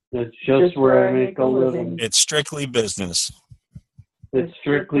 It's just where I make a living. It's strictly business. It's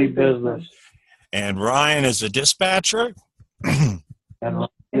strictly business. And Ryan is a dispatcher. And Ryan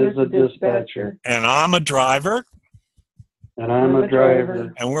is a dispatcher. And I'm a driver. And I'm a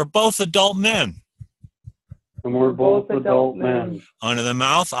driver. And we're both adult men. And we're both adult men. Under the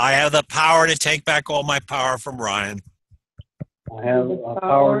mouth, I have the power to take back all my power from Ryan. I have a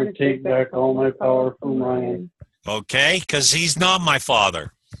power to take back all my power from Ryan. Okay? Because he's not my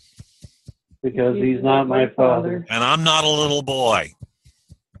father. Because he's not my father. And I'm not a little boy.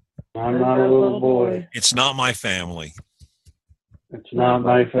 I'm not a little boy. It's not my family. It's not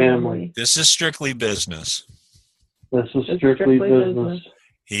my family. This is strictly business. This is strictly business.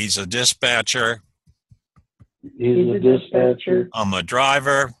 He's a dispatcher. He's a dispatcher. I'm a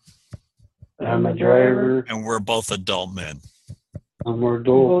driver. I'm a driver. And we're both adult men. And we're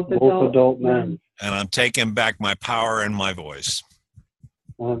both adult men. And I'm taking back my power and my voice.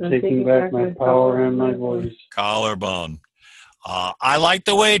 I'm taking back my power and my voice. Collarbone. I like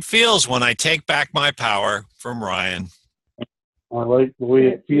the way it feels when I take back my power from Ryan. I like the way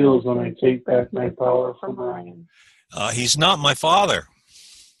it feels when I take back my power from Ryan. He's not my father.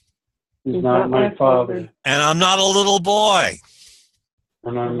 He's not my father. And I'm not a little boy.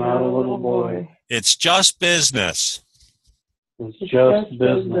 And I'm not a little boy. It's just business. It's just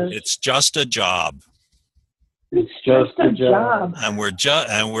business. It's just a job. It's just a job. And we're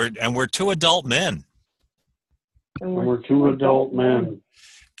two adult men. And we're two adult men.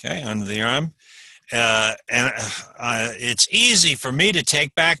 Okay, under the arm. It's easy for me to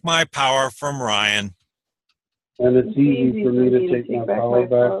take back my power from Ryan. And it's easy for me to take my power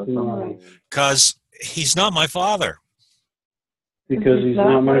back from Ryan. Because he's not my father. Because he's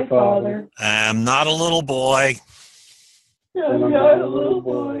not my father. I'm not a little boy. I'm not a little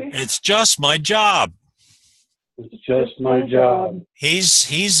boy. It's just my job. It's just my job. He's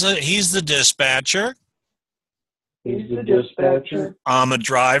the dispatcher. He's the dispatcher. I'm a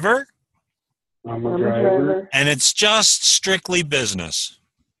driver. I'm a driver. And it's just strictly business.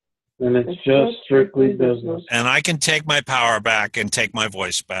 And it's just strictly business. And I can take my power back and take my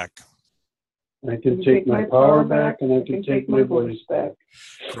voice back. I can take my power back and I can take my voice back.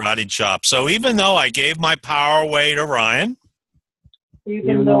 Karate chop. So even though I gave my power away to Ryan.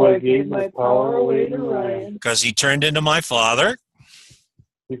 Even though I gave my power away to Ryan. Because he turned into my father.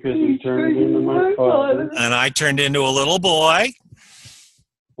 Because he turned into my father. And I turned into a little boy.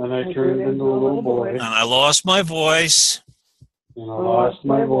 And I turned into a little boy. And I lost my voice. And I lost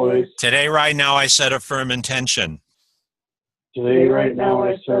my voice. Today, right now, I set a firm intention. Today, right now,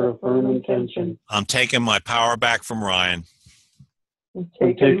 I set a firm intention. I'm taking my power back from Ryan. I'm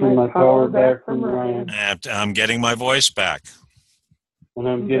taking my power back from Ryan. And I'm getting my voice back. And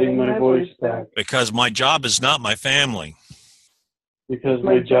I'm getting my voice back. Because my job is not my family. Because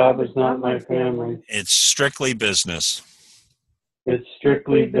my job is not my family. It's strictly business. It's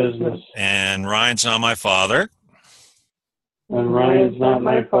strictly business. And Ryan's not my father. And Ryan's not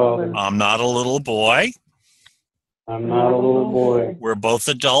my father. I'm not a little boy. I'm not a little boy. We're both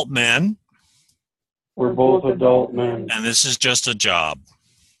adult men. We're both adult men. And this is just a job.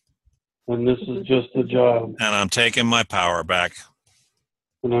 And this is just a job. And I'm taking my power back.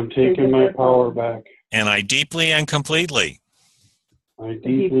 And I'm taking my power back. And I deeply and completely I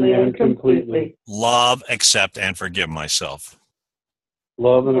deeply and completely love, accept, and forgive myself.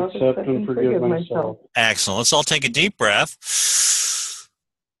 Love and accept and forgive myself. Excellent. Let's all take a deep breath.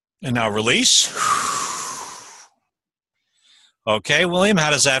 And now release. Okay, William, how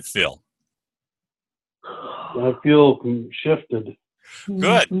does that feel? I feel shifted.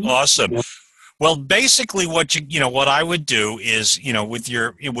 Good. Awesome. Yep. Well, basically what what I would do is,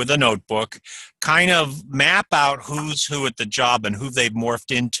 with a notebook, kind of map out who's who at the job and who they've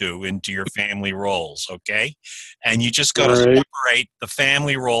morphed into your family roles, okay? And you just got to separate the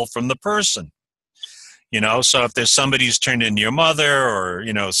family role from the person. So if there's somebody who's turned into your mother or,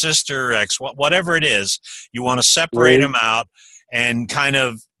 sister, ex, whatever it is, you want to separate them out and kind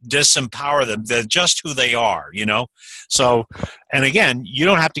of disempower them. They're just who they are, So, and again, you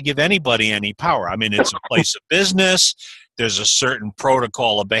don't have to give anybody any power. I mean, it's a place of business. There's a certain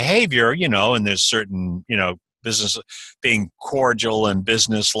protocol of behavior, and there's certain, business being cordial and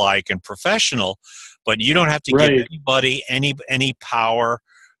business-like and professional, but you don't have to give anybody any power,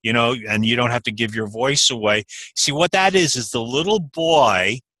 and you don't have to give your voice away. See, what that is the little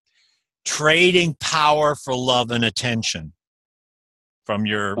boy trading power for love and attention from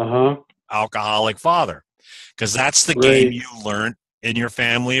your alcoholic father, because that's the game you learned in your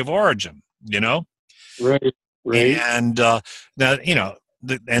family of origin, Right. And now,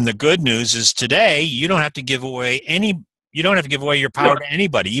 the good news is today you don't have to give away your power to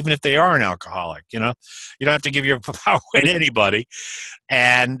anybody, even if they are an alcoholic. You don't have to give your power away to anybody.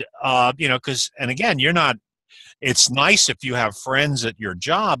 And and again, you're not. It's nice if you have friends at your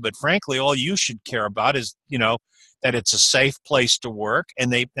job, but frankly, all you should care about is that it's a safe place to work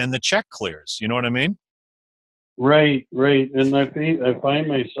and the check clears. You know what I mean? Right. And I find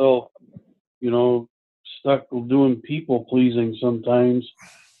myself, stuck doing people pleasing sometimes.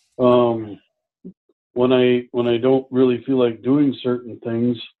 When I don't really feel like doing certain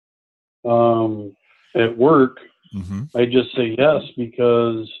things at work, I just say yes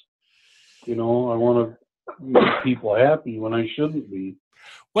because I want to make people happy when I shouldn't be.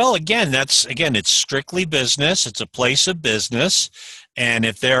 Well, it's strictly business. It's a place of business. And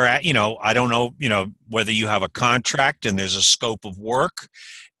if they're at, I don't know, whether you have a contract and there's a scope of work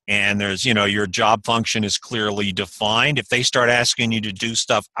and there's, your job function is clearly defined. If they start asking you to do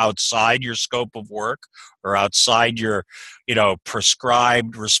stuff outside your scope of work or outside your,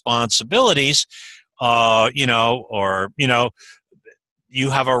 prescribed responsibilities, you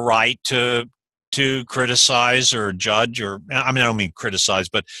have a right to criticize or judge I don't mean criticize,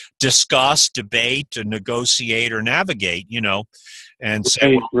 but discuss, debate, or negotiate or navigate, and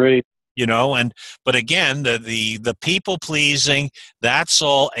say, right. But again, the people pleasing, that's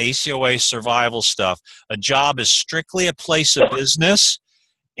all ACOA survival stuff. A job is strictly a place of business,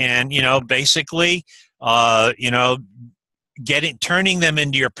 and basically, turning them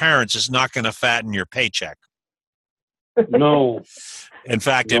into your parents is not going to fatten your paycheck. No. In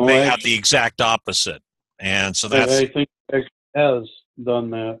fact, it may have the exact opposite, and so that's. I think it has done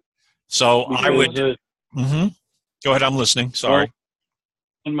that. So I would. Go ahead. I'm listening. Sorry. Well,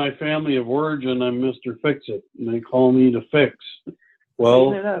 in my family of origin, I'm Mr. Fix It, and they call me to fix. Well,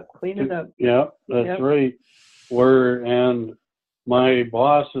 clean it up. Yeah, that's right. And my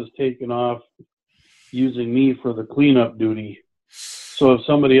boss has taken off using me for the cleanup duty. So if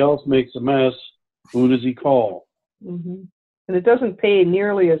somebody else makes a mess, who does he call? Mm-hmm. And it doesn't pay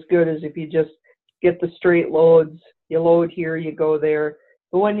nearly as good as if you just get the straight loads. You load here, you go there.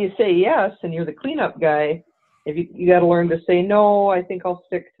 But when you say yes and you're the cleanup guy, if you got to learn to say no, I think I'll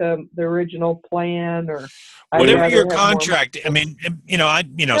stick to the original plan or whatever your contract. I mean,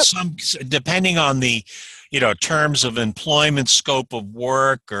 some depending on the terms of employment, scope of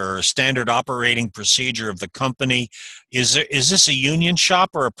work, or standard operating procedure of the company. Is this a union shop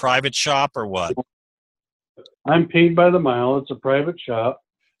or a private shop or what? I'm paid by the mile. It's a private shop.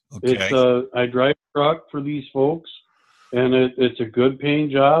 Okay. I drive a truck for these folks, and it's a good paying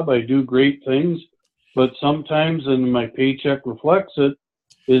job. I do great things, but sometimes, and my paycheck reflects it,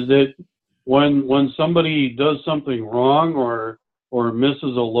 is that when somebody does something wrong or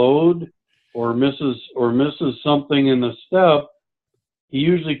misses a load or misses something in the step, he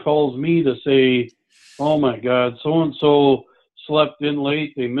usually calls me to say, "Oh my God, so and so slept in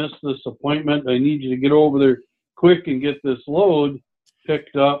late. They missed this appointment. I need you to get over there quick and get this load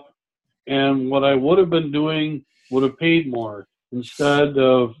picked up." And what I would have been doing would have paid more instead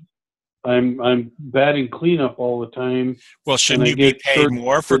of I'm batting cleanup all the time. Well, shouldn't you be paid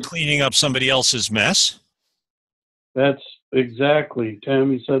more for cleaning up somebody else's mess? That's exactly.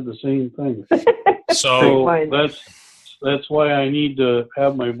 Tammy said the same thing. So that's why I need to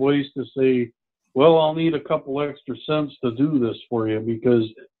have my voice to say, well, I'll need a couple extra cents to do this for you because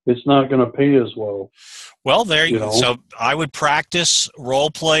it's not going to pay as well. Well, there you go. So I would practice role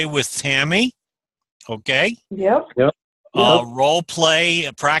play with Tammy. Okay. Yep. Role play,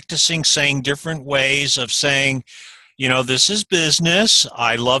 practicing saying different ways of saying, this is business.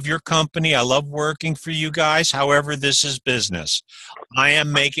 I love your company. I love working for you guys. However, this is business. I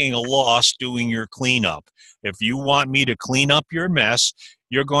am making a loss doing your cleanup. If you want me to clean up your mess,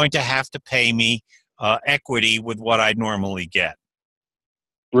 you're going to have to pay me equity with what I'd normally get.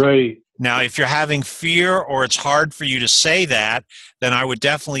 Right. Now, if you're having fear or it's hard for you to say that, then I would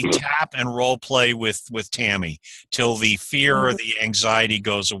definitely tap and role play with Tammy till the fear or the anxiety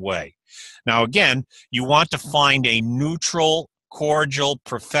goes away. Now, again, you want to find a neutral, cordial,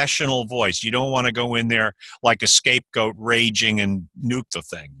 professional voice. You don't want to go in there like a scapegoat raging and nuke the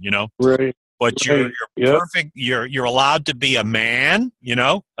thing, Right. But you're perfect. You're allowed to be a man,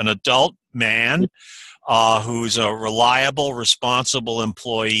 an adult man. Who's a reliable, responsible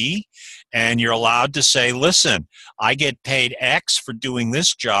employee, and you're allowed to say, listen, I get paid X for doing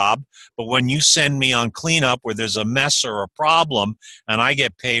this job, but when you send me on cleanup where there's a mess or a problem and I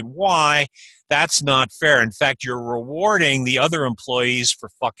get paid Y, that's not fair. In fact, you're rewarding the other employees for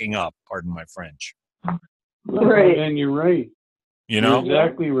fucking up, pardon my French. Right. And you're right. You're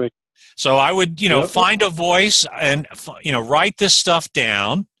exactly right. So I would, Yep. find a voice and, write this stuff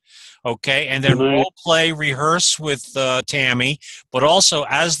down. Okay, and then Right. role play, rehearse with Tammy, but also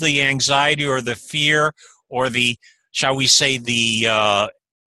as the anxiety or the fear or the, shall we say, the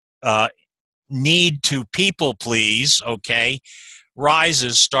need to people please, okay,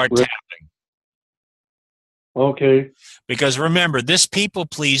 rises, start Right. tapping. Okay. Because remember, this people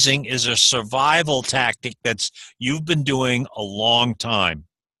pleasing is a survival tactic that's you've been doing a long time.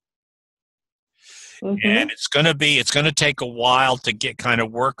 And it's going to take a while to get kind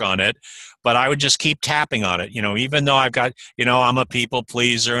of work on it, but I would just keep tapping on it. Even though I've got, I'm a people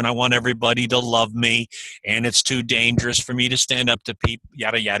pleaser and I want everybody to love me, and it's too dangerous for me to stand up to people,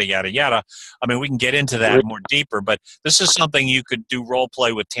 yada yada yada yada. I mean, we can get into that Right. more deeper, but this is something you could do role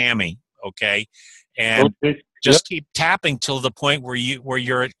play with Tammy, okay? And Okay. just keep tapping till the point where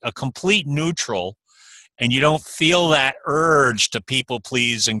you're a complete neutral, and you don't feel that urge to people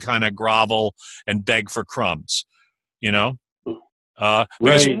please and kind of grovel and beg for crumbs, because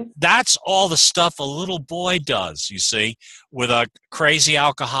Right. that's all the stuff a little boy does, you see, with a crazy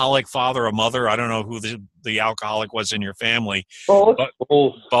alcoholic father or mother. I don't know who the alcoholic was in your family. Both. But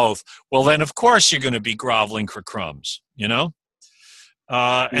Both. both. Well, then, of course, you're going to be groveling for crumbs, and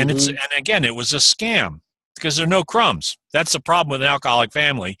again, it was a scam. Because there are no crumbs. That's the problem with an alcoholic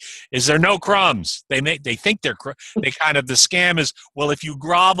family. Is there no crumbs? They think they're the scam is, well, if you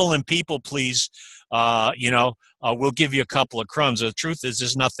grovel and people please, we'll give you a couple of crumbs. The truth is,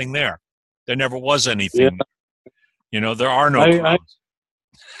 there's nothing there. There never was anything. Yeah. There are no crumbs.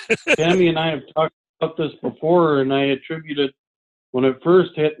 Tammy and I have talked about this before, and I attributed, when it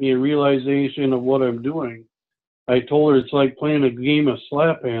first hit me, a realization of what I'm doing. I told her it's like playing a game of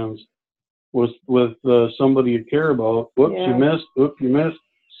slap hands with somebody you care about. Whoops, Yeah. you missed. Whoops, you missed.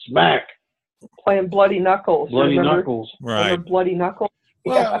 Smack. Playing bloody knuckles. Bloody knuckles. Right. Bloody knuckles.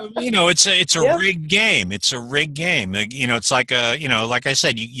 Well, it's a Yep. rigged game. It's a rigged game. It's like like I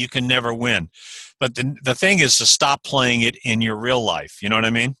said, you can never win. But the thing is to stop playing it in your real life. You know what I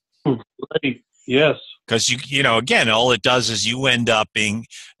mean? Right. Yes. Because again, all it does is you end up being,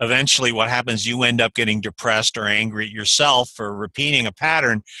 eventually what happens, you end up getting depressed or angry at yourself for repeating a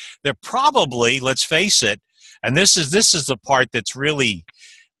pattern that probably, let's face it, and this is the part that's really,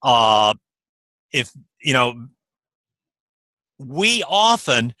 if we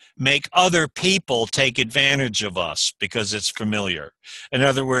often make other people take advantage of us because it's familiar. In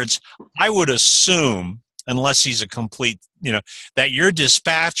other words, I would assume, unless he's a complete, that your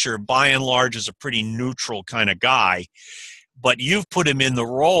dispatcher by and large is a pretty neutral kind of guy, but you've put him in the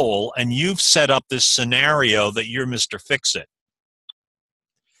role and you've set up this scenario that you're Mr. Fix-It.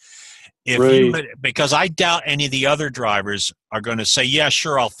 Because I doubt any of the other drivers are going to say, yeah,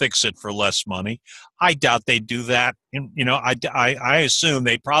 sure, I'll fix it for less money. I doubt they do that. And, I assume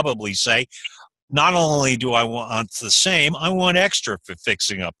they probably say, not only do I want the same, I want extra for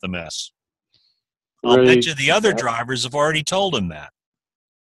fixing up the mess. I'll bet you the other drivers have already told him that.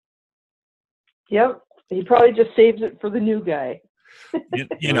 Yep. He probably just saves it for the new guy. And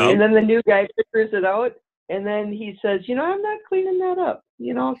then the new guy figures it out, and then he says, I'm not cleaning that up.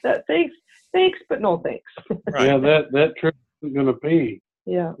 That thanks, but no thanks. Right. Yeah, that trip isn't going to pay.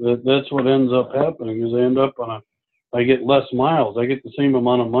 Yeah. That's what ends up happening, is I end up I get less miles. I get the same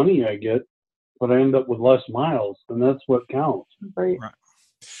amount of money I get, but I end up with less miles, and that's what counts. Right.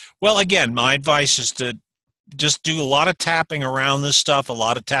 Well, again, my advice is to just do a lot of tapping around this stuff, a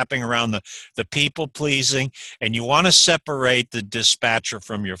lot of tapping around the people pleasing, and you want to separate the dispatcher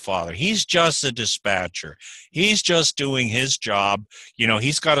from your father. He's just a dispatcher. He's just doing his job.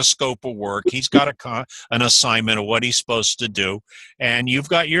 He's got a scope of work. He's got an assignment of what he's supposed to do, and you've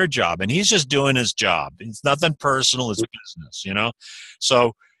got your job, and he's just doing his job. It's nothing personal. It's business,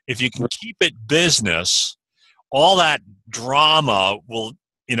 So if you can keep it business, all that drama will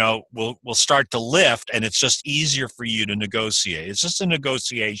start to lift, and it's just easier for you to negotiate. It's just a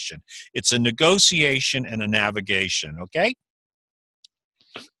negotiation. It's a negotiation and a navigation, okay?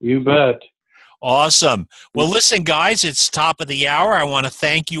 You bet. Awesome. Well, listen, guys, it's top of the hour. I want to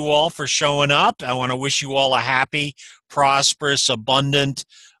thank you all for showing up. I want to wish you all a happy, prosperous, abundant,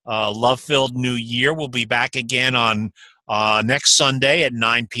 love-filled new year. We'll be back again on next Sunday at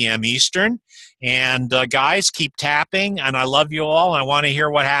 9 p.m. Eastern. And guys, keep tapping, and I love you all. I want to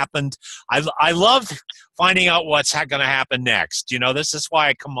hear what happened. I love finding out what's going to happen next. This is why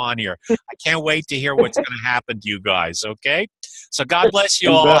I come on here. I can't wait to hear what's going to happen to you guys, okay? So God bless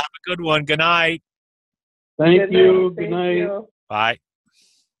you all. Have a good one. Good night. Thank you. Good night. Bye.